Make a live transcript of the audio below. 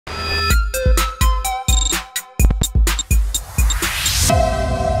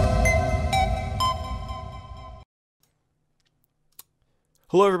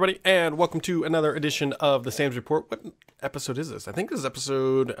Hello, everybody, and welcome to another edition of the Sam's Report. What episode is this? I think this is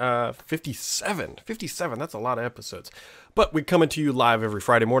episode 57. 57, that's a lot of episodes. But we're coming to you live every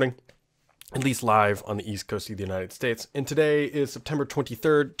Friday morning, at least live on the East Coast of the United States. And today is September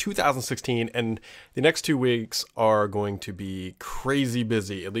 23rd, 2016, and the next 2 weeks are going to be crazy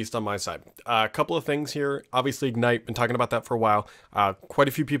busy, at least on my side. A couple of things here. Obviously, Ignite, been talking about that for a while. Quite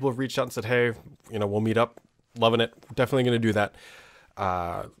a few people have reached out and said, hey, we'll meet up. Loving it. Definitely going to do that.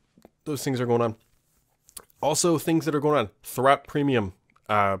 Those things are going on. Also, things that are going on. Throughout Premium.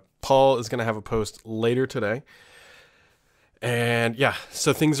 Paul is going to have a post later today. And yeah,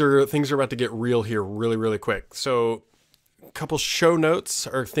 so things are about to get real here really, really quick. So a couple show notes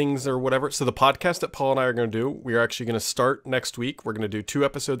or things or whatever. So the podcast that Paul and I are going to do, we are actually going to start next week. We're going to do 2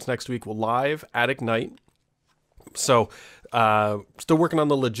 episodes next week. We'll live at Ignite. So still working on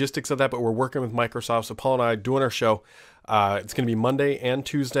the logistics of that, but we're working with Microsoft. So Paul and I doing our show. It's going to be Monday and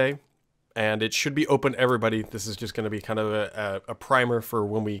Tuesday, and it should be open to everybody. This is just going to be kind of a primer for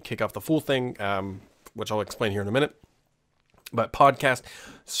when we kick off the full thing, which I'll explain here in a minute. But podcast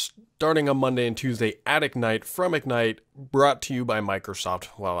starting on Monday and Tuesday at Ignite, from Ignite, brought to you by Microsoft.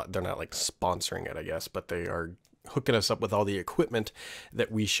 Well, they're not like sponsoring it, I guess, but they are hooking us up with all the equipment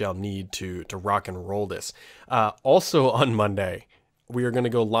that we shall need to rock and roll this. Also on Monday, we are going to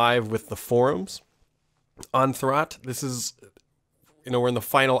go live with the forums on Thurrott. This is, we're in the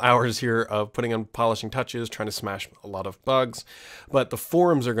final hours here of putting on polishing touches, trying to smash a lot of bugs, but the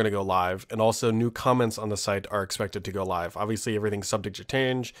forums are going to go live, and also new comments on the site are expected to go live. Obviously, everything's subject to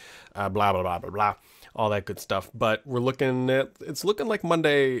change, blah, blah, blah, blah, blah, all that good stuff. But it's looking like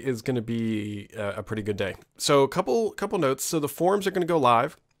Monday is going to be a pretty good day. So a couple notes. So the forums are going to go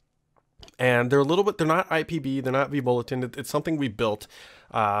live, and they're not IPB, they're not vBulletin. It's something we built.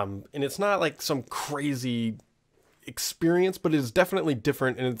 And it's not like some crazy experience, but it is definitely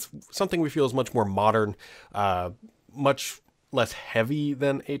different, and it's something we feel is much more modern, much less heavy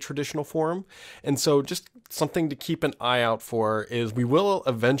than a traditional forum. And so just something to keep an eye out for is we will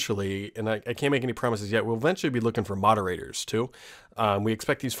eventually, and I can't make any promises yet, we'll eventually be looking for moderators too. We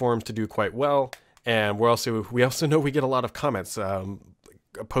expect these forums to do quite well, and we also know we get a lot of comments.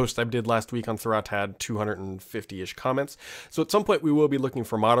 A post I did last week on Thurrott had 250-ish comments. So at some point we will be looking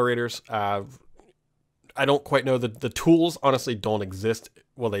for moderators. I don't quite know, the tools honestly don't exist.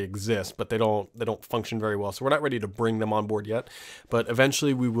 Well, they exist, but they don't function very well. So we're not ready to bring them on board yet, but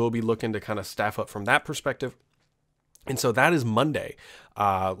eventually we will be looking to kind of staff up from that perspective. And so that is Monday,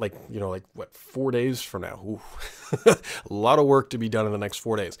 like 4 days from now. Ooh. A lot of work to be done in the next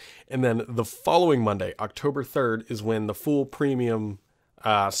 4 days. And then the following Monday, October 3rd, is when the full premium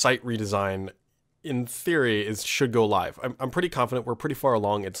site redesign, in theory, should go live. I'm pretty confident. We're pretty far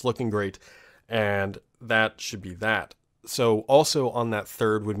along. It's looking great, and that should be that. So also on that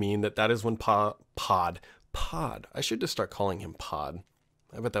 3rd would mean that is when Pod. I should just start calling him Pod.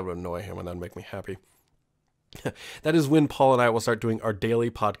 I bet that would annoy him and that'd make me happy. That is when Paul and I will start doing our daily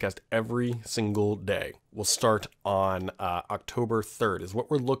podcast every single day. We'll start on October 3rd is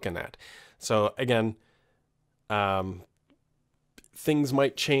what we're looking at. So again, things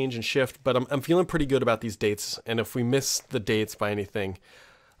might change and shift, but I'm feeling pretty good about these dates. And if we miss the dates by anything,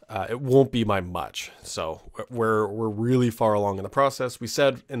 it won't be by much. So we're really far along in the process. We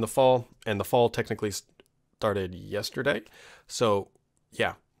said in the fall, and the fall technically started yesterday. So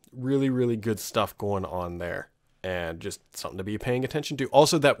yeah, really, really good stuff going on there, and just something to be paying attention to.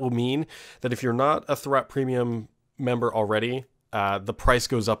 Also, that will mean that if you're not a Thurrott Premium member already, the price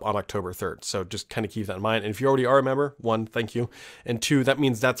goes up on October 3rd. So just kind of keep that in mind. And if you already are a member, 1, thank you. And 2, that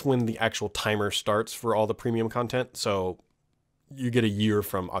means that's when the actual timer starts for all the premium content. So you get a year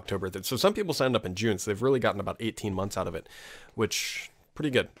from October 3rd. So some people signed up in June, so they've really gotten about 18 months out of it, which pretty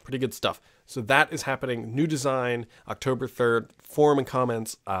good stuff. So that is happening. New design, October 3rd, forum and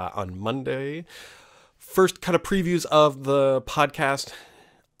comments on Monday. First kind of previews of the podcast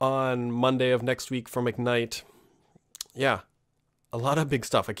on Monday of next week from Ignite. Yeah. A lot of big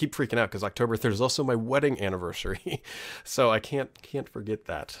stuff. I keep freaking out because October 3rd is also my wedding anniversary. So I can't forget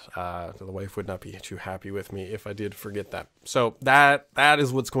that. The wife would not be too happy with me if I did forget that. So that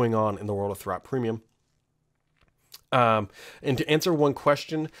is what's going on in the world of Thurrott Premium. And to answer one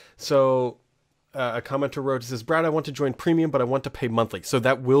question, so a commenter wrote, says, Brad, I want to join Premium, but I want to pay monthly. So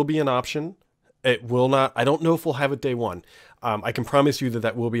that will be an option. It will not, I don't know if we'll have it day one. I can promise you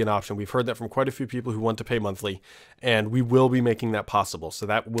that will be an option. We've heard that from quite a few people who want to pay monthly, and we will be making that possible. So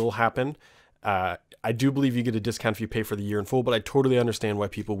that will happen. I do believe you get a discount if you pay for the year in full, but I totally understand why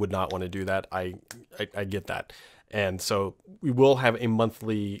people would not want to do that. I get that. And so we will have a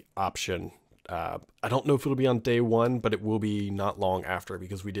monthly option I don't know if it'll be on day one, but it will be not long after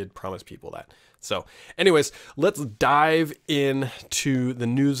because we did promise people that. So anyways, let's dive into the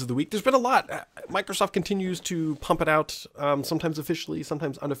news of the week. There's been a lot. Microsoft continues to pump it out, sometimes officially,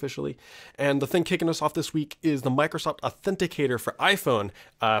 sometimes unofficially. And the thing kicking us off this week is the Microsoft Authenticator for iPhone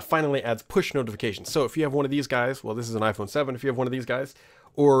finally adds push notifications. So if you have one of these guys, well, this is an iPhone 7. If you have one of these guys,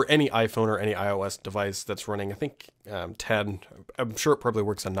 or any iPhone or any iOS device that's running, I think 10, I'm sure it probably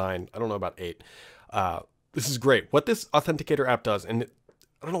works on 9. I don't know about 8. This is great. What this Authenticator app does, and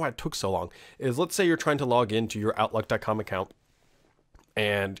I don't know why it took so long, is let's say you're trying to log into your Outlook.com account,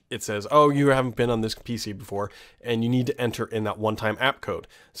 and it says, oh, you haven't been on this PC before, and you need to enter in that one-time app code.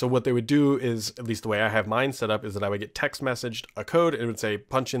 So what they would do is, at least the way I have mine set up, is that I would get text messaged a code, and it would say,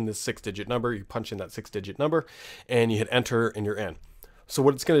 punch in this 6-digit number. You punch in that 6-digit number, and you hit enter, and you're in. So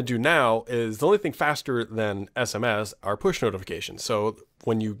what it's going to do now is the only thing faster than SMS are push notifications. So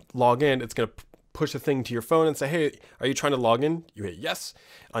when you log in, it's going to push a thing to your phone and say, hey, are you trying to log in? You hit yes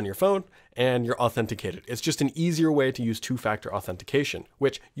on your phone and you're authenticated. It's just an easier way to use two-factor authentication,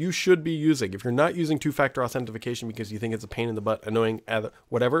 which you should be using. If you're not using two-factor authentication because you think it's a pain in the butt, annoying,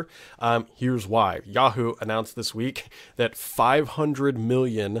 whatever, here's why. Yahoo announced this week that 500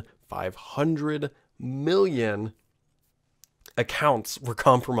 million accounts were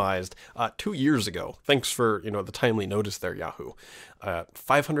compromised 2 years ago. Thanks for the timely notice there, Yahoo.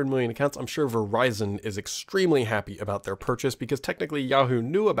 500 million accounts. I'm sure Verizon is extremely happy about their purchase because technically Yahoo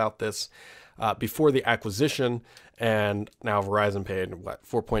knew about this before the acquisition, and now Verizon paid what,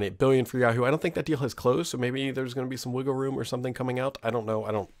 $4.8 billion for Yahoo. I don't think that deal has closed, so maybe there's going to be some wiggle room or something coming out. I don't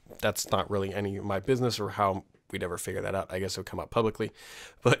know. That's not really any of my business or how we'd ever figure that out. I guess it would come out publicly.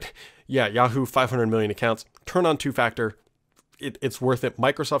 But yeah, Yahoo, 500 million accounts. Turn on two-factor. It's worth it.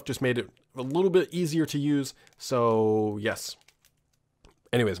 Microsoft just made it a little bit easier to use, so yes.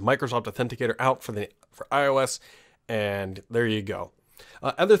 Anyways, Microsoft Authenticator out for iOS, and there you go.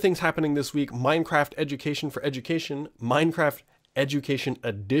 Other things happening this week: Minecraft Education for Education, Minecraft Education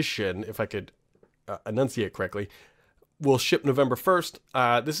Edition, if I could enunciate correctly, will ship November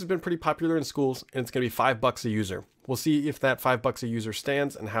 1st. This has been pretty popular in schools, and it's going to be $5 a user. We'll see if that $5 a user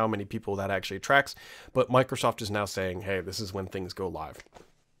stands and how many people that actually attracts. But Microsoft is now saying, hey, this is when things go live.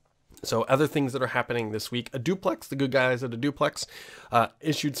 So other things that are happening this week: Duplex, the good guys at Duplex,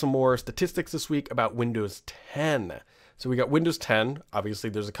 issued some more statistics this week about Windows 10. So we got Windows 10. Obviously,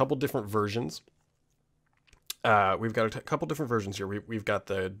 there's a couple different versions. We've got a couple different versions here. We've got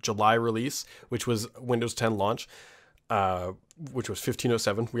the July release, which was Windows 10 launch, which was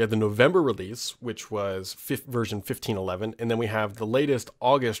 1507. We had the November release, which was version 1511, and then we have the latest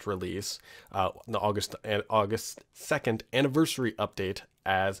August release, the August 2nd anniversary update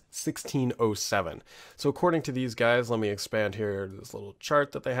as 1607. So according to these guys, let me expand here this little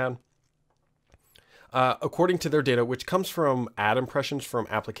chart that they had. According to their data, which comes from ad impressions from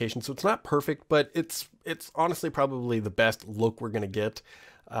applications, so it's not perfect, but it's honestly probably the best look we're going to get.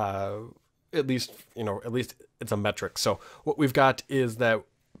 At least it's a metric. So what we've got is that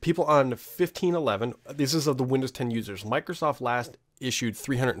people on 1511, this is of the Windows 10 users, Microsoft last issued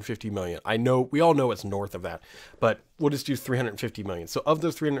 350 million. I know, we all know it's north of that, but we'll just do 350 million. So of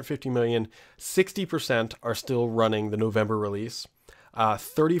those 350 million, 60% are still running the November release.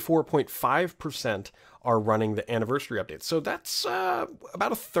 34.5% are running the anniversary update. So that's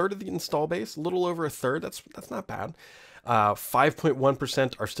about a third of the install base, a little over a third. That's not bad.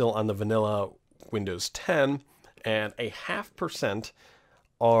 5.1% are still on the vanilla Windows 10, and 0.5%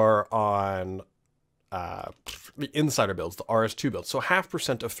 are on the insider builds, the RS2 builds. So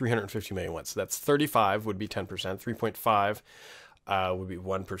 0.5% of 350 million went. So that's 35 would be 10%, 3.5 would be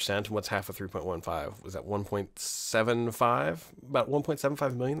 1%. And what's half of 3.15? Was that 1.75? About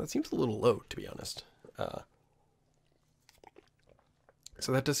 1.75 million? That seems a little low, to be honest.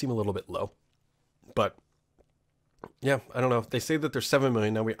 So that does seem a little bit low. But yeah, I don't know. They say that there's 7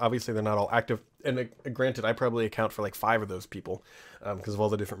 million. Now, obviously they're not all active. And granted, I probably account for like 5 of those people because of all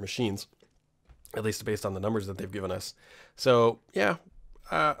the different machines, at least based on the numbers that they've given us. So yeah,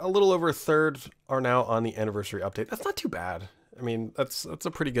 a little over a third are now on the anniversary update. That's not too bad. I mean, that's a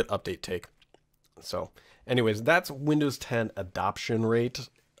pretty good update take. So anyways, that's Windows 10 adoption rate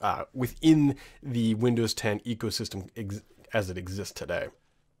within the Windows 10 ecosystem as it exists today.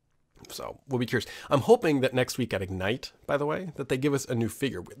 So we'll be curious. I'm hoping that next week at Ignite, by the way, that they give us a new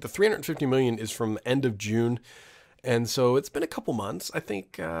figure. The 350 million is from the end of June. And so it's been a couple months. I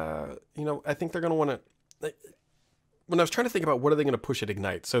think, I think they're going to want to, when I was trying to think about what are they going to push at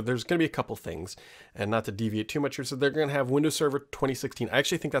Ignite. So there's going to be a couple things, and not to deviate too much here. So they're going to have Windows Server 2016. I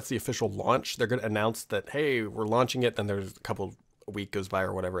actually think that's the official launch. They're going to announce that, hey, we're launching it. Then there's a couple a week goes by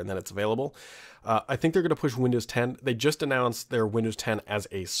or whatever, and then it's available. I think they're going to push Windows 10. They just announced their Windows 10 as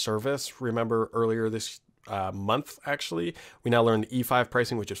a service. Remember earlier this month, actually, we now learned the E5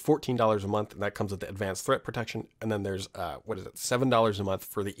 pricing, which is $14 a month, and that comes with the advanced threat protection. And then there's, $7 a month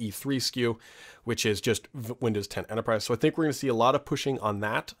for the E3 SKU, which is just Windows 10 Enterprise. So I think we're going to see a lot of pushing on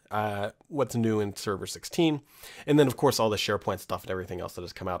that, what's new in Server 16. And then, of course, all the SharePoint stuff and everything else that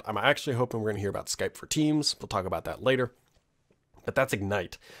has come out. I'm actually hoping we're going to hear about Skype for Teams. We'll talk about that later. But that's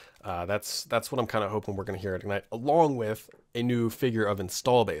Ignite. That's what I'm kind of hoping we're going to hear at Ignite, along with a new figure of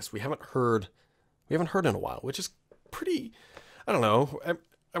install base. We haven't heard in a while, which is pretty, I don't know.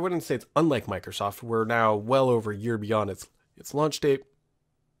 I wouldn't say it's unlike Microsoft. We're now well over a year beyond its launch date.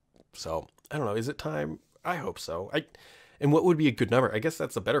 So I don't know. Is it time? I hope so. And what would be a good number? I guess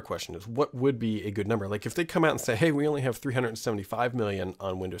that's a better question, is what would be a good number? Like if they come out and say, hey, we only have 375 million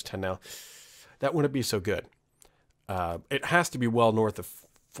on Windows 10 now, that wouldn't be so good. It has to be well north of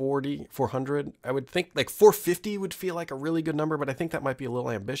 400. I would think like 450 would feel like a really good number, but I think that might be a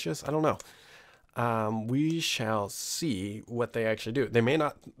little ambitious. I don't know. We shall see what they actually do. They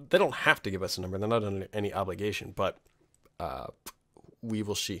don't have to give us a number. They're not under any obligation, but we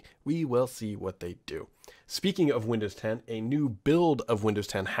will see. We will see what they do. Speaking of Windows 10, a new build of Windows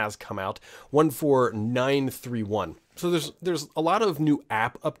 10 has come out, 14931. So there's a lot of new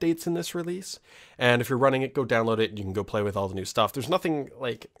app updates in this release, and if you're running it, go download it. You can go play with all the new stuff. There's nothing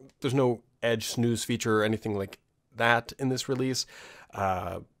like, there's no Edge snooze feature or anything like that in this release,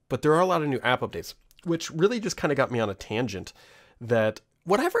 but there are a lot of new app updates, which really just kind of got me on a tangent that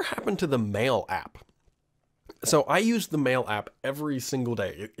whatever happened to the Mail app? So I use the Mail app every single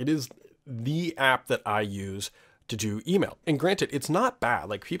day. It is the app that I use to do email. And granted, it's not bad.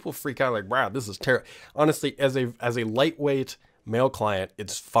 Like people freak out like, wow, this is terrible. Honestly, as a lightweight mail client,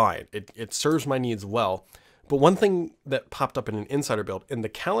 it's fine. It serves my needs well. But one thing that popped up in an insider build, and the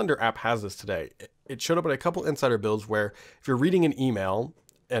calendar app has this today, it showed up in a couple insider builds where if you're reading an email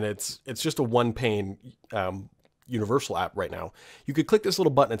and it's just a one pane universal app right now, you could click this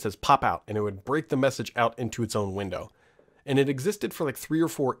little button that says pop out, and it would break the message out into its own window. And it existed for like 3 or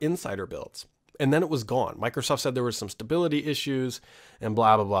 4 insider builds. And then it was gone. Microsoft said there was some stability issues and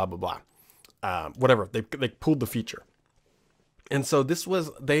blah, blah, blah, blah, blah. Whatever. They pulled the feature. And so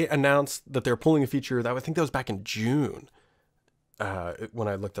they announced that they're pulling a feature that I think that was back in June when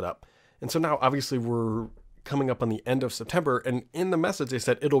I looked it up. And so now obviously we're coming up on the end of September, and in the message they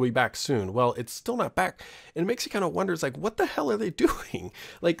said it'll be back soon. Well, it's still not back. And it makes you kind of wonder, it's like, what the hell are they doing?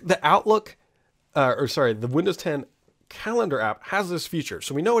 Like the Outlook, the Windows 10 calendar app has this feature,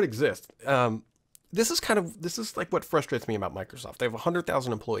 so we know it exists. This is like what frustrates me about Microsoft. They have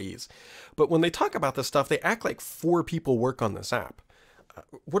 100,000 employees, but when they talk about this stuff, they act like 4 people work on this app.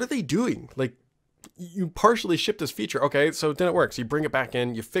 What are they doing? Like, you partially ship this feature. Okay, so then it works. You bring it back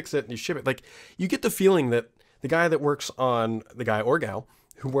in, you fix it, and you ship it. Like, you get the feeling that the guy or gal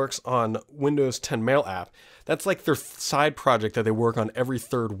who works on Windows 10 Mail app, that's like their side project that they work on every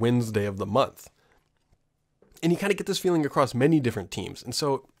 3rd Wednesday of the month. And you kind of get this feeling across many different teams. And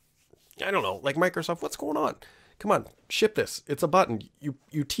so, I don't know, like Microsoft, what's going on? Come on, ship this. It's a button.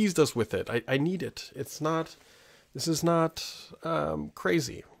 You teased us with it. I need it. This is not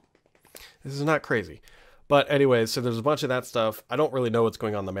crazy. This is not crazy. But anyways, so there's a bunch of that stuff. I don't really know what's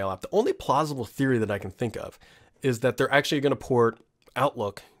going on in the Mail app. The only plausible theory that I can think of is that they're actually going to port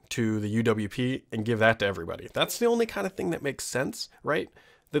Outlook to the UWP and give that to everybody. That's the only kind of thing that makes sense, right?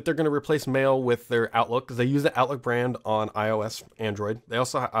 That they're going to replace Mail with their Outlook, because they use the Outlook brand on iOS, Android. They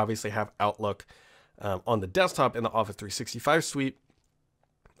also obviously have Outlook on the desktop in the Office 365 suite.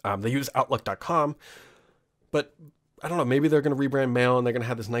 They use Outlook.com, but I don't know, maybe they're going to rebrand Mail and they're going to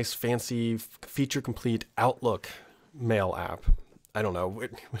have this nice fancy feature-complete Outlook Mail app. I don't know,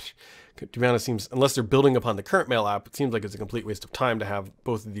 which to be honest seems, unless they're building upon the current Mail app, it seems like it's a complete waste of time to have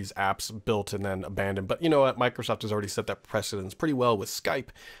both of these apps built and then abandoned. But you know what? Microsoft has already set that precedence pretty well with Skype,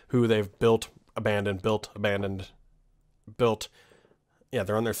 who they've built, abandoned, built, abandoned, built. Yeah,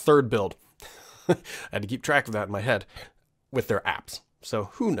 they're on their 3rd build. I had to keep track of that in my head with their apps.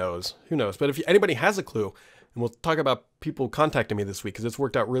 So who knows? Who knows? But if anybody has a clue, and we'll talk about people contacting me this week because it's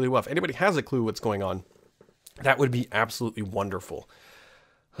worked out really well. If anybody has a clue what's going on, that would be absolutely wonderful.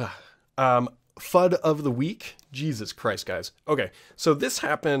 FUD of the week. Jesus Christ, guys. Okay, so this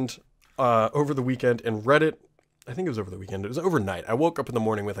happened over the weekend, and Reddit, I think it was over the weekend. It was overnight. I woke up in the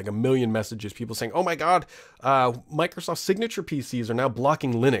morning with like a million messages, people saying, oh my God, Microsoft signature PCs are now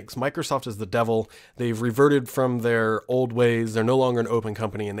blocking Linux. Microsoft is the devil. They've reverted from their old ways. They're no longer an open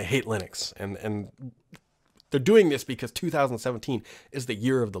company, and they hate Linux. And they're doing this because 2017 is the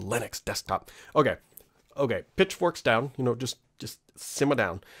year of the Linux desktop. Okay, pitchforks down, just just simmer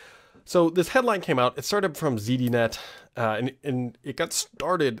down. So this headline came out. It started from ZDNet, and it got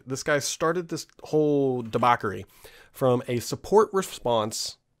started. This guy started this whole debauchery from a support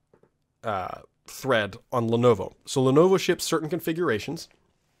response thread on Lenovo. So Lenovo ships certain configurations.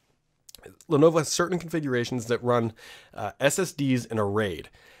 Lenovo has certain configurations that run SSDs in a RAID.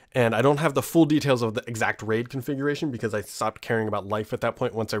 And I don't have the full details of the exact RAID configuration because I stopped caring about life at that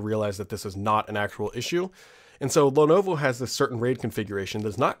point once I realized that this is not an actual issue. And so Lenovo has this certain RAID configuration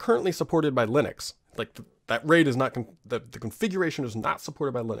that's not currently supported by Linux. Like that RAID is not, the configuration is not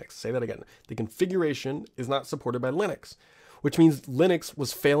supported by Linux. Say that again. The configuration is not supported by Linux, which means Linux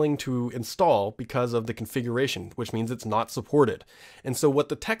was failing to install because of the configuration, which means it's not supported. And so what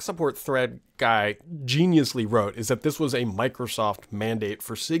the tech support thread guy geniusly wrote is that this was a Microsoft mandate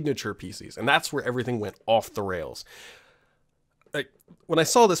for signature PCs. And that's where everything went off the rails. Like, when I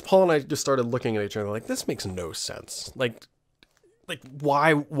saw this, Paul and I just started looking at each other like, this makes no sense. Like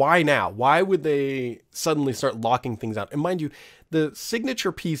why now? Why would they suddenly start locking things out? And mind you, the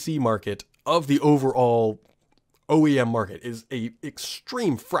signature PC market of the overall OEM market is a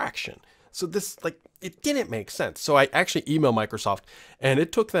extreme fraction. So this, like, it didn't make sense. So I actually emailed Microsoft, and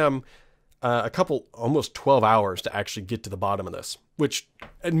it took them almost 12 hours to actually get to the bottom of this, which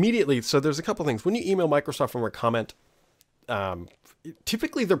immediately, so there's a couple things. When you email Microsoft from a comment,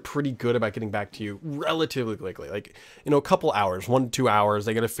 typically they're pretty good about getting back to you relatively quickly, like, a couple hours, 1 to 2 hours.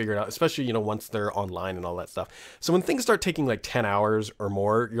 They got to figure it out, especially, once they're online and all that stuff. So when things start taking like 10 hours or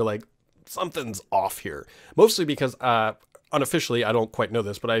more, you're like, something's off here. Mostly because unofficially, I don't quite know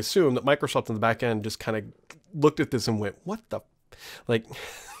this, but I assume that Microsoft in the back end just kind of looked at this and went, what the, like,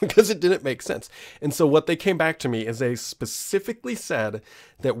 because it didn't make sense. And so what they came back to me is they specifically said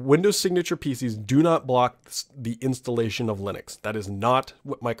that Windows Signature PCs do not block the installation of Linux. That is not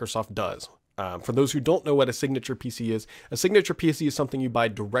what Microsoft does. For those who don't know what a signature PC is, a signature PC is something you buy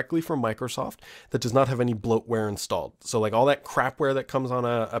directly from Microsoft that does not have any bloatware installed. So like all that crapware that comes on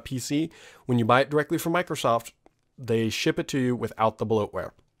a PC, when you buy it directly from Microsoft, they ship it to you without the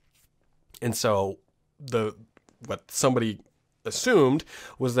bloatware. And so what somebody assumed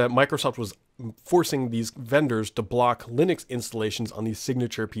was that Microsoft was forcing these vendors to block Linux installations on these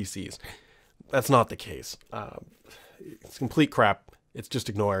signature PCs. That's not the case. It's complete crap. It's just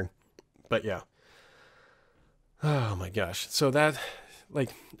ignoring. But yeah. Oh my gosh. So that, like,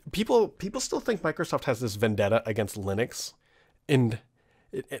 people still think Microsoft has this vendetta against Linux, and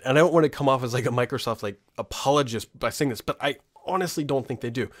I don't want to come off as like a Microsoft like apologist by saying this, but I honestly don't think they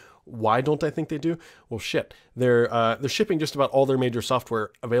do. Why don't I think they do? Well, shit. They're shipping just about all their major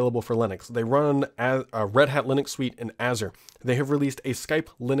software available for Linux. They run a Red Hat Linux Suite and Azure. They have released a Skype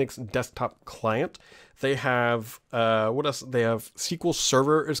Linux desktop client. They have what else? They have SQL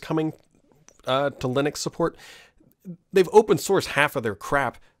Server is coming to Linux support. They've open sourced half of their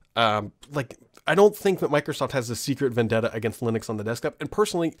crap. Like, I don't think that Microsoft has a secret vendetta against Linux on the desktop. And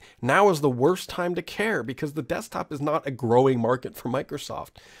personally, now is the worst time to care because the desktop is not a growing market for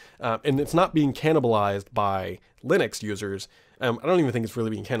Microsoft. And it's not being cannibalized by Linux users. I don't even think it's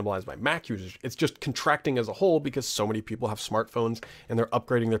really being cannibalized by Mac users. It's just contracting as a whole because so many people have smartphones and they're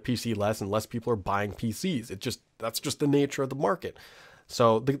upgrading their PC less and less people are buying PCs. That's just the nature of the market.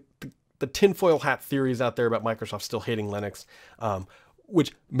 So the tinfoil hat theories out there about Microsoft still hating Linux,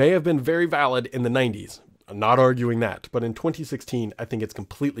 which may have been very valid in the 90s. I'm not arguing that, but in 2016, I think it's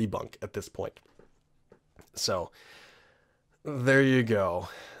completely bunk at this point. So there you go.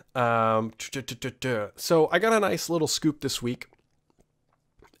 So I got a nice little scoop this week,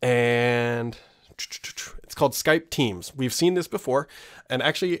 and it's called Skype Teams. We've seen this before, and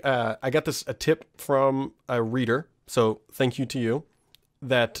actually I got a tip from a reader, so thank you to you,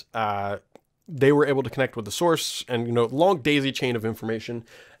 that they were able to connect with the source and, long daisy chain of information,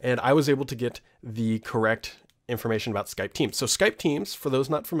 and I was able to get the correct information about Skype Teams. So Skype Teams, for those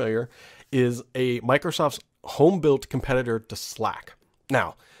not familiar, is a Microsoft's home-built competitor to Slack.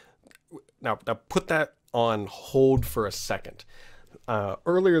 Now put that on hold for a second.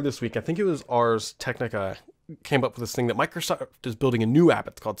 Earlier this week, I think it was Ars Technica, came up with this thing that Microsoft is building a new app.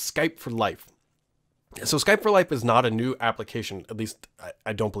 It's called Skype for Life. So Skype for Life is not a new application, at least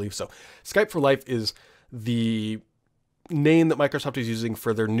I don't believe so. Skype for Life is the name that Microsoft is using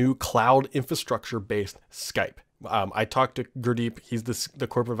for their new cloud infrastructure-based Skype. I talked to Gurdeep, he's the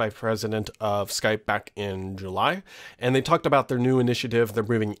corporate vice president of Skype back in July, and they talked about their new initiative. They're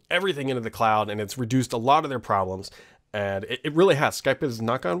moving everything into the cloud, and it's reduced a lot of their problems. And it really has. Skype has,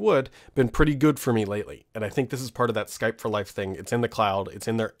 knock on wood, been pretty good for me lately. And I think this is part of that Skype for Life thing. It's in the cloud, it's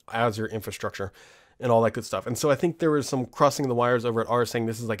in their Azure infrastructure, and all that good stuff. And so I think there was some crossing the wires over at Ars saying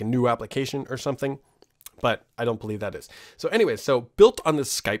this is like a new application or something. but I don't believe that is. So anyway, so built on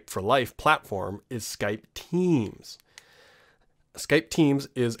this Skype for Life platform is Skype Teams. Skype Teams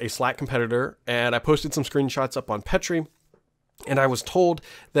is a Slack competitor, and I posted some screenshots up on Petri, and I was told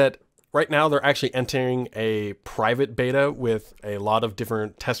that right now they're actually entering a private beta with a lot of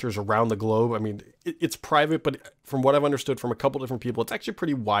different testers around the globe. I mean, it's private, but from what I've understood from a couple different people, it's actually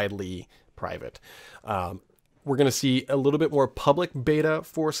pretty widely private. We're going to see a little bit more public beta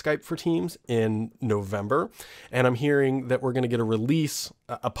for Skype for Teams in November. And I'm hearing that we're going to get a release,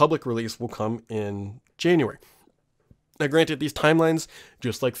 a public release will come in January. Now, granted, these timelines,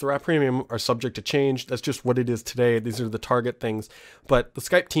 just like Thurrott Premium, are subject to change. That's just what it is today. These are the target things. But the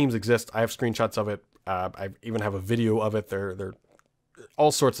Skype Teams exist. I have screenshots of it. I even have a video of it. They're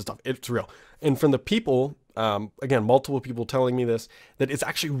all sorts of stuff. It's real. And from the people, again, multiple people telling me this, that it's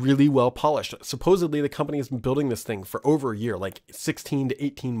actually really well polished. Supposedly, the company has been building this thing for over a year, like 16 to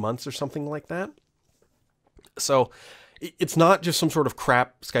 18 months or something like that. So it's not just some sort of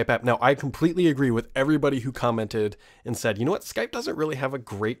crap Skype app. Now, I completely agree with everybody who commented and said, you know what, Skype doesn't really have a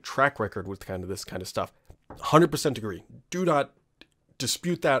great track record with this kind of stuff. 100% agree. Do not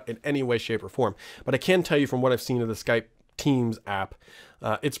dispute that in any way, shape, or form. But I can tell you from what I've seen of the Skype Teams app,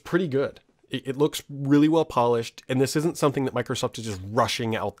 it's pretty good. It looks really well polished, and this isn't something that Microsoft is just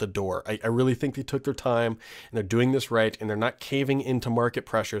rushing out the door. I really think they took their time, and they're doing this right, and they're not caving into market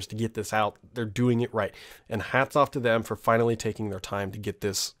pressures to get this out. They're doing it right. And hats off to them for finally taking their time to get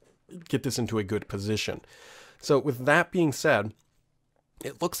this into a good position. So with that being said,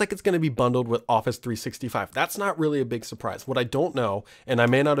 it looks like it's going to be bundled with Office 365. That's not really a big surprise. What I don't know, and I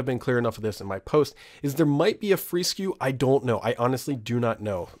may not have been clear enough of this in my post, is there might be a free SKU. I don't know. I honestly do not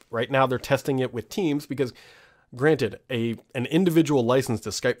know. Right now, they're testing it with Teams because, granted, an individual license to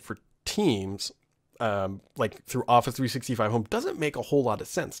Skype for Teams, like through Office 365 Home, doesn't make a whole lot of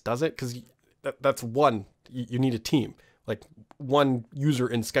sense, does it? Because that's one. You need a team. Like one user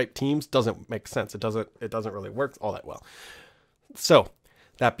in Skype Teams doesn't make sense. It doesn't really work all that well. So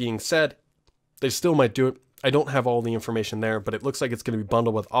that being said, they still might do it. I don't have all the information there, but it looks like it's going to be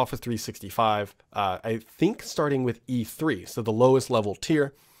bundled with Office 365. I think starting with E3, so the lowest level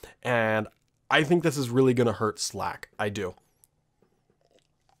tier. And I think this is really going to hurt Slack. I do.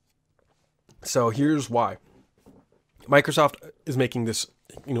 So here's why. Microsoft is making this,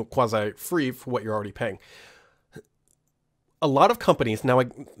 quasi free for what you're already paying. A lot of companies now I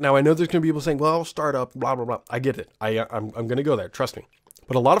know there's going to be people saying, well, startup, blah, blah, blah. I get it. I'm going to go there. Trust me.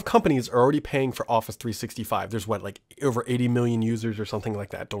 But a lot of companies are already paying for Office 365. There's like over 80 million users or something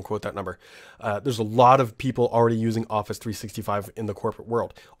like that. Don't quote that number. There's a lot of people already using Office 365 in the corporate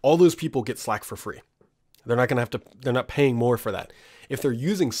world. All those people get Slack for free. They're not paying more for that. If they're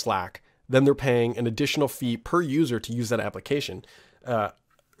using Slack, then they're paying an additional fee per user to use that application.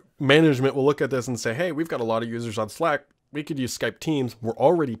 Management will look at this and say, hey, we've got a lot of users on Slack. We could use Skype Teams. We're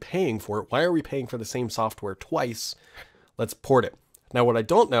already paying for it. Why are we paying for the same software twice? Let's port it. Now, what I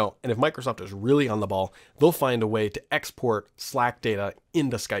don't know, and if Microsoft is really on the ball, they'll find a way to export Slack data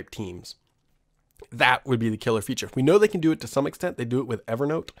into Skype Teams. That would be the killer feature. We know they can do it to some extent. They do it with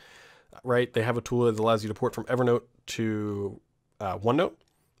Evernote, right? They have a tool that allows you to port from Evernote to OneNote.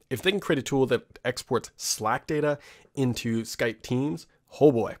 If they can create a tool that exports Slack data into Skype Teams,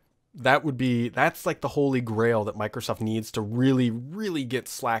 oh boy. That's like the holy grail that Microsoft needs to really, really get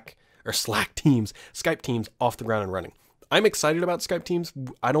Skype Teams off the ground and running. I'm excited about Skype Teams.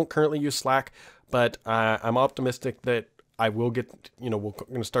 I don't currently use Slack, but I'm optimistic that I will get, we're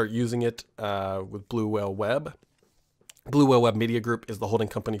going to start using it with Blue Whale Web. Blue Whale Web Media Group is the holding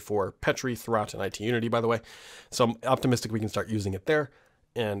company for Petri, Thurrott, and IT Unity, by the way. So I'm optimistic we can start using it there.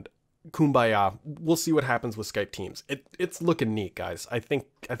 And kumbaya, we'll see what happens with Skype Teams. It's looking neat, guys. I think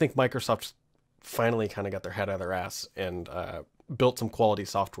Microsoft finally kind of got their head out of their ass and built some quality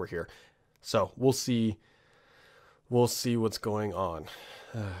software here. So we'll see what's going on.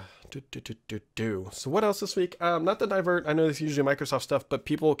 So what else this week? Not to divert. I know this is usually Microsoft stuff, but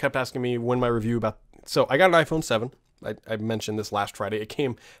people kept asking me when my review about. So I got an iPhone 7. I mentioned this last Friday. It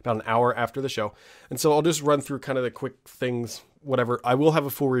came about an hour after the show. And so I'll just run through kind of the quick things, whatever. I will have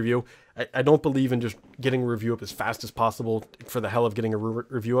a full review. I don't believe in just getting a review up as fast as possible for the hell of getting a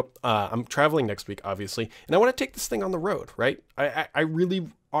review up. I'm traveling next week, obviously, and I want to take this thing on the road, right? I really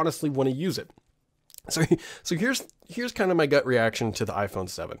honestly want to use it. So here's kind of my gut reaction to the iPhone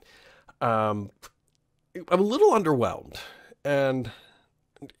 7. I'm a little underwhelmed, and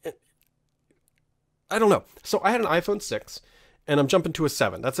I don't know. So I had an iPhone 6, and I'm jumping to a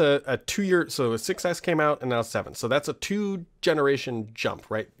 7. That's a 2-year, so a 6S came out, and now 7. So that's a 2-generation jump,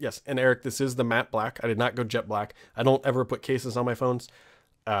 right? Yes, and Eric, this is the matte black. I did not go jet black. I don't ever put cases on my phones.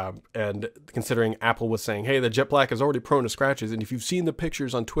 And considering Apple was saying, hey, the jet black is already prone to scratches. And if you've seen the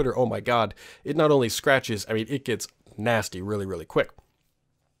pictures on Twitter, oh my God, it not only scratches, I mean, it gets nasty really, really quick.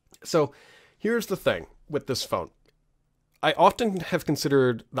 So here's the thing with this phone. I often have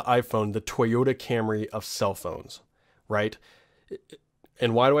considered the iPhone the Toyota Camry of cell phones, right?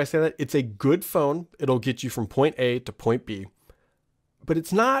 And why do I say that? It's a good phone. It'll get you from point A to point B, but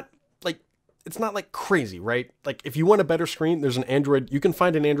it's not like crazy, right? Like if you want a better screen, there's an Android. You can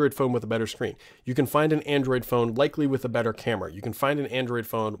find an Android phone with a better screen. You can find an Android phone likely with a better camera. You can find an Android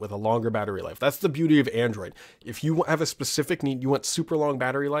phone with a longer battery life. That's the beauty of Android. If you have a specific need, you want super long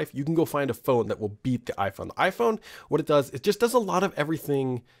battery life, you can go find a phone that will beat the iPhone. The iPhone, what it does, it just does a lot of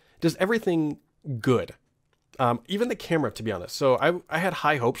everything, does everything good. Even the camera, to be honest. So I had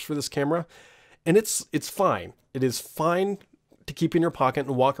high hopes for this camera, and it's fine. It is fine to keep in your pocket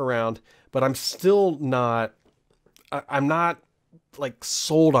and walk around, but I'm still not, I'm not like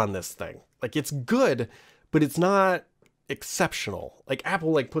sold on this thing. Like it's good, but it's not exceptional. Like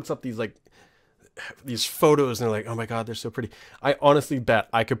Apple like puts up these photos and they're like, oh my God, they're so pretty. I honestly bet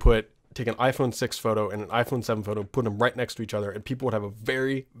I could take an iPhone 6 photo and an iPhone 7 photo, put them right next to each other, and people would have a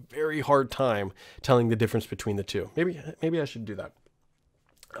very, very hard time telling the difference between the two. Maybe I should do that.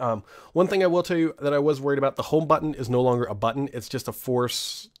 One thing I will tell you that I was worried about, the home button is no longer a button. It's just a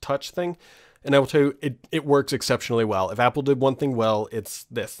force touch thing. And I will tell you, it works exceptionally well. If Apple did one thing well, it's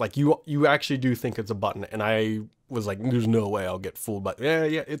this. Like you actually do think it's a button. And I was like, there's no way I'll get fooled. But yeah,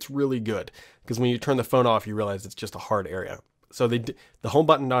 it's really good. Because when you turn the phone off, you realize it's just a hard area. So the home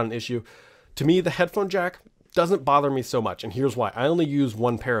button, not an issue. To me, the headphone jack doesn't bother me so much. And here's why. I only use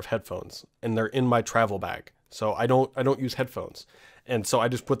one pair of headphones and they're in my travel bag. So I don't use headphones. And so I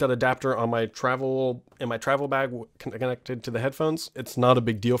just put that adapter on my travel bag connected to the headphones. It's not a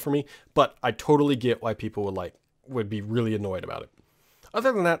big deal for me, but I totally get why people would be really annoyed about it.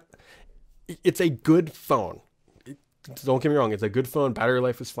 Other than that, it's a good phone. Don't get me wrong. It's a good phone. Battery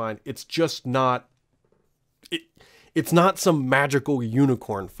life is fine. It's just not, it's not some magical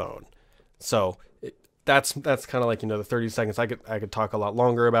unicorn phone. So that's kind of like, the 30 seconds. I could talk a lot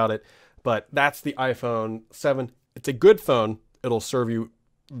longer about it, but that's the iPhone 7. It's a good phone. It'll serve you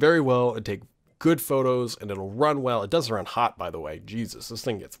very well and take good photos, and it'll run well. It does run hot, by the way. Jesus, this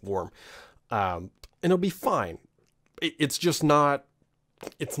thing gets warm. And it'll be fine. It's just not,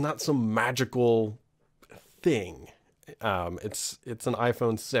 it's not some magical thing. It's an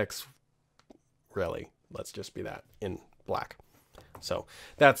iPhone 6, really. Let's just be that, in black. So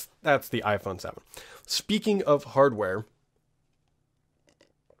that's the iPhone 7. Speaking of hardware,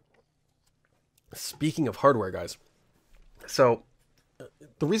 guys. So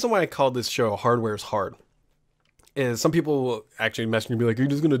the reason why I called this show Hardware's Hard is some people will actually message me and be like, are you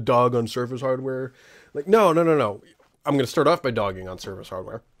just going to dog on Surface hardware? Like, no. I'm going to start off by dogging on Surface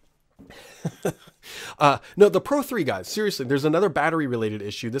hardware. No, the Pro 3, guys, seriously, there's another battery related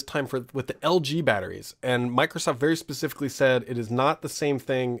issue, this time with the LG batteries. And Microsoft very specifically said it is not the same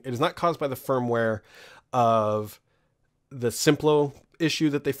thing. It is not caused by the firmware of the Simplo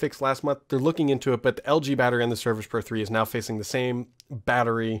issue that they fixed last month. They're looking into it, but the LG battery on the Surface Pro 3 is now facing the same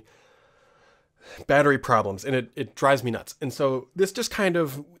battery problems, and it drives me nuts. And so this just kind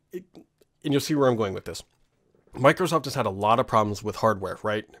of, and you'll see where I'm going with this. Microsoft has had a lot of problems with hardware,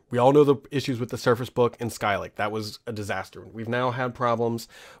 right? We all know the issues with the Surface Book and Skylake. That was a disaster. We've now had problems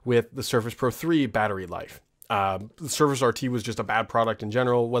with the Surface Pro 3 battery life. The Surface RT was just a bad product in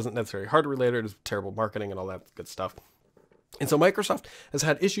general. It wasn't necessarily hardware related. It was terrible marketing and all that good stuff. And so Microsoft has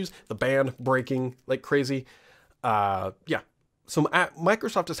had issues, the band breaking like crazy. So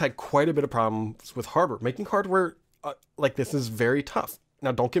Microsoft has had quite a bit of problems with hardware. Making hardware like this is very tough.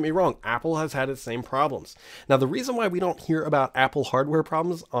 Now, don't get me wrong. Apple has had its same problems. Now, the reason why we don't hear about Apple hardware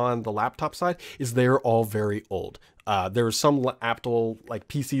problems on the laptop side is they're all very old. There are some Apple like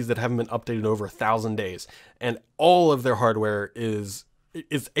PCs that haven't been updated over 1,000 days, and all of their hardware is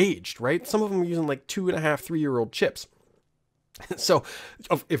aged, right? Some of them are using like 2.5, 3-year-old chips. So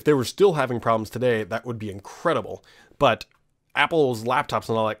if they were still having problems today, that would be incredible. But Apple's laptops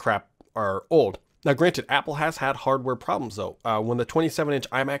and all that crap are old. Now, granted, Apple has had hardware problems, though. When the 27-inch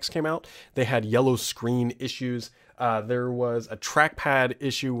iMacs came out, they had yellow screen issues. There was a trackpad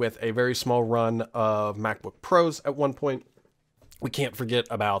issue with a very small run of MacBook Pros at one point. We can't forget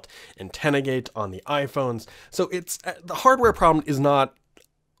about AntennaGate on the iPhones. So it's the hardware problem is not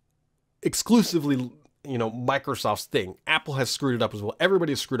exclusively, Microsoft's thing. Apple has screwed it up as well.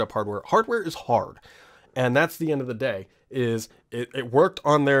 Everybody has screwed up hardware. Hardware is hard. And that's the end of the day, is it worked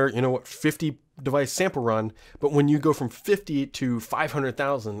on their, 50 device sample run, but when you go from 50 to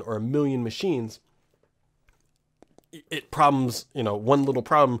 500,000 or 1 million machines, problems, one little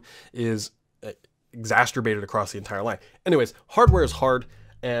problem is exacerbated across the entire line. Anyways, hardware is hard,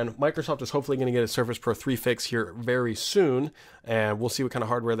 and Microsoft is hopefully going to get a Surface Pro 3 fix here very soon, and we'll see what kind of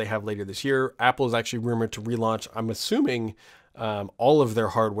hardware they have later this year. Apple is actually rumored to relaunch, I'm assuming, all of their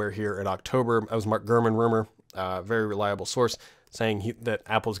hardware here in October. That was Mark Gurman rumor, very reliable source, saying that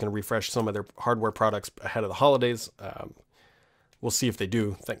Apple is going to refresh some of their hardware products ahead of the holidays. We'll see if they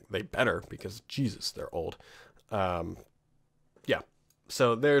do. I think they better, because Jesus, they're old. Yeah,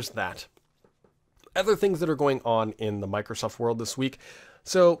 so there's that. Other things that are going on in the Microsoft world this week.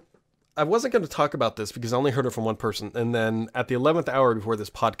 So I wasn't going to talk about this because I only heard it from one person. And then at the 11th hour before this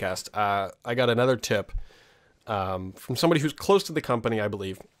podcast, I got another tip from somebody who's close to the company, I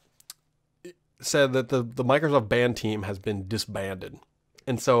believe. It said that the Microsoft band team has been disbanded.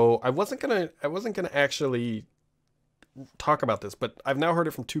 And so I wasn't gonna actually talk about this, but I've now heard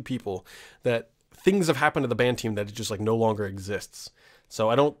it from two people that things have happened to the band team that it just like no longer exists. So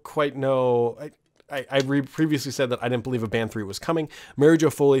I don't quite know. I previously said that I didn't believe a band 3 was coming. Mary Jo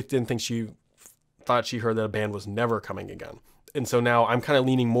Foley thought she heard that a band was never coming again. And so now I'm kind of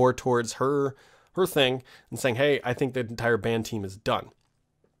leaning more towards her thing and saying, hey, I think the entire band team is done.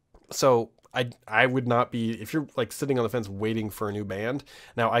 So I would not be, if you're like sitting on the fence waiting for a new band,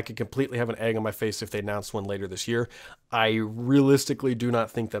 now I could completely have an egg on my face if they announce one later this year. I realistically do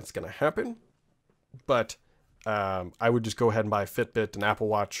not think that's going to happen, but I would just go ahead and buy a Fitbit, an Apple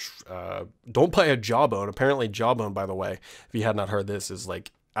Watch. Don't buy a Jawbone. Apparently Jawbone, by the way, if you had not heard this, is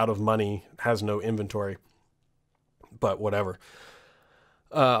like out of money, has no inventory, but whatever.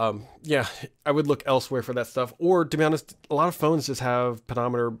 Yeah, I would look elsewhere for that stuff. Or to be honest, a lot of phones just have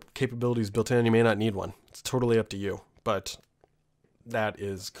pedometer capabilities built in. You may not need one. It's totally up to you, but that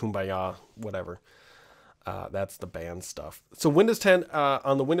is kumbaya, whatever. That's the band stuff. So Windows 10,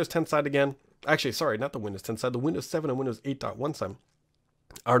 on the Windows 10 side again, actually, sorry, not the Windows 10 side, the Windows 7 and Windows 8.1 side.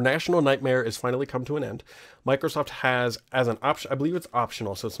 Our national nightmare has finally come to an end. Microsoft has, as an option, I believe it's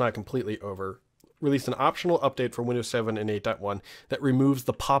optional, so it's not completely over, released an optional update for Windows 7 and 8.1 that removes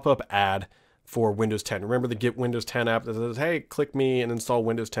the pop-up ad for Windows 10. Remember the Get Windows 10 app that says, hey, click me and install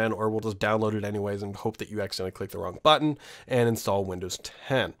Windows 10, or we'll just download it anyways and hope that you accidentally click the wrong button and install Windows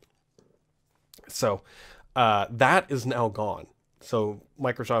 10. So that is now gone. So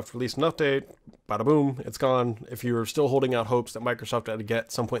Microsoft released an update, bada boom, it's gone. If you were still holding out hopes that Microsoft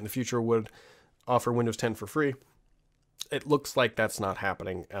at some point in the future would offer Windows 10 for free, it looks like that's not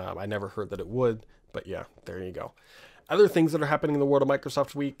happening. I never heard that it would, but yeah, there you go. Other things that are happening in the world of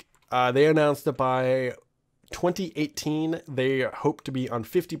Microsoft week, they announced that by 2018, they hope to be on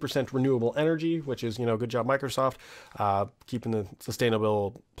 50% renewable energy, which is, good job, Microsoft, keeping the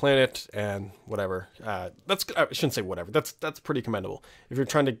sustainable planet and whatever. I shouldn't say whatever. That's pretty commendable. If you're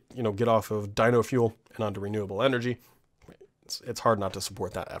trying to, get off of dino fuel and onto renewable energy, it's hard not to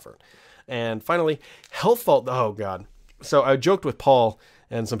support that effort. And finally, health fault. Oh God. So I joked with Paul,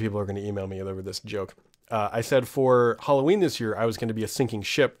 and some people are going to email me over this joke. I said for Halloween this year, I was going to be a sinking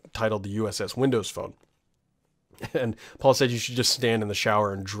ship titled the USS Windows Phone. And Paul said you should just stand in the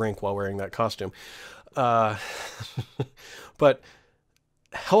shower and drink while wearing that costume. But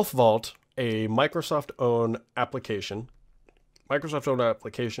Health Vault, a Microsoft-owned application,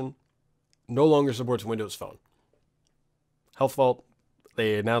 no longer supports Windows Phone. Health Vault,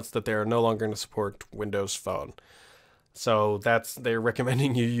 they announced that they're no longer going to support Windows Phone. So they're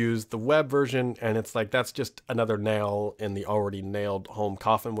recommending you use the web version, and it's like that's just another nail in the already nailed home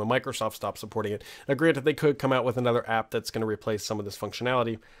coffin when Microsoft stops supporting it. Now, granted, they could come out with another app that's going to replace some of this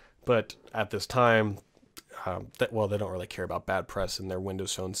functionality, but at this time, they don't really care about bad press in their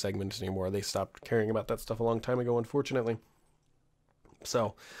Windows Phone segment anymore. They stopped caring about that stuff a long time ago, unfortunately.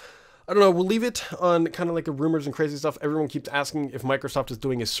 So I don't know, we'll leave it on kind of like the rumors and crazy stuff. Everyone keeps asking if Microsoft is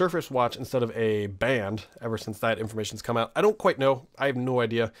doing a Surface Watch instead of a band ever since that information's come out. I don't quite know. I have no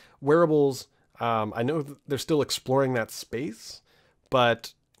idea. Wearables, I know they're still exploring that space,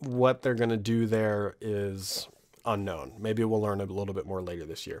 but what they're going to do there is unknown. Maybe we'll learn a little bit more later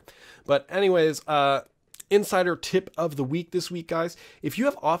this year. But anyways, insider tip of the week this week, guys. If you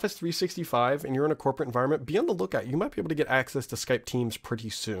have Office 365 and you're in a corporate environment, be on the lookout. You might be able to get access to Skype Teams pretty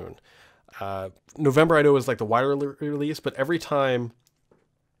soon. November, I know, is like the wider release, but every time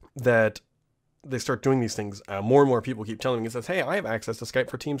that they start doing these things, more and more people keep telling me, it says, hey, I have access to Skype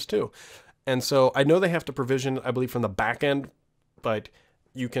for Teams too. And so I know they have to provision, I believe, from the back end, but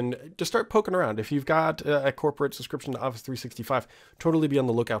you can just start poking around. If you've got a corporate subscription to Office 365, totally be on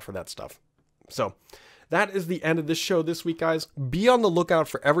the lookout for that stuff. So that is the end of this show this week, guys. Be on the lookout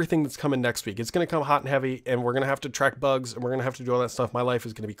for everything that's coming next week. It's going to come hot and heavy, and we're going to have to track bugs, and we're going to have to do all that stuff. My life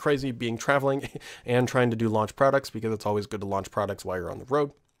is going to be crazy being traveling and trying to do launch products, because it's always good to launch products while you're on the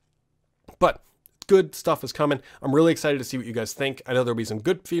road. But good stuff is coming. I'm really excited to see what you guys think. I know there'll be some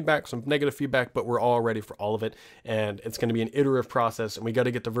good feedback, some negative feedback, but we're all ready for all of it. And it's going to be an iterative process, and we got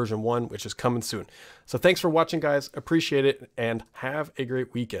to get to version 1, which is coming soon. So thanks for watching, guys. Appreciate it, and have a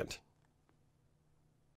great weekend.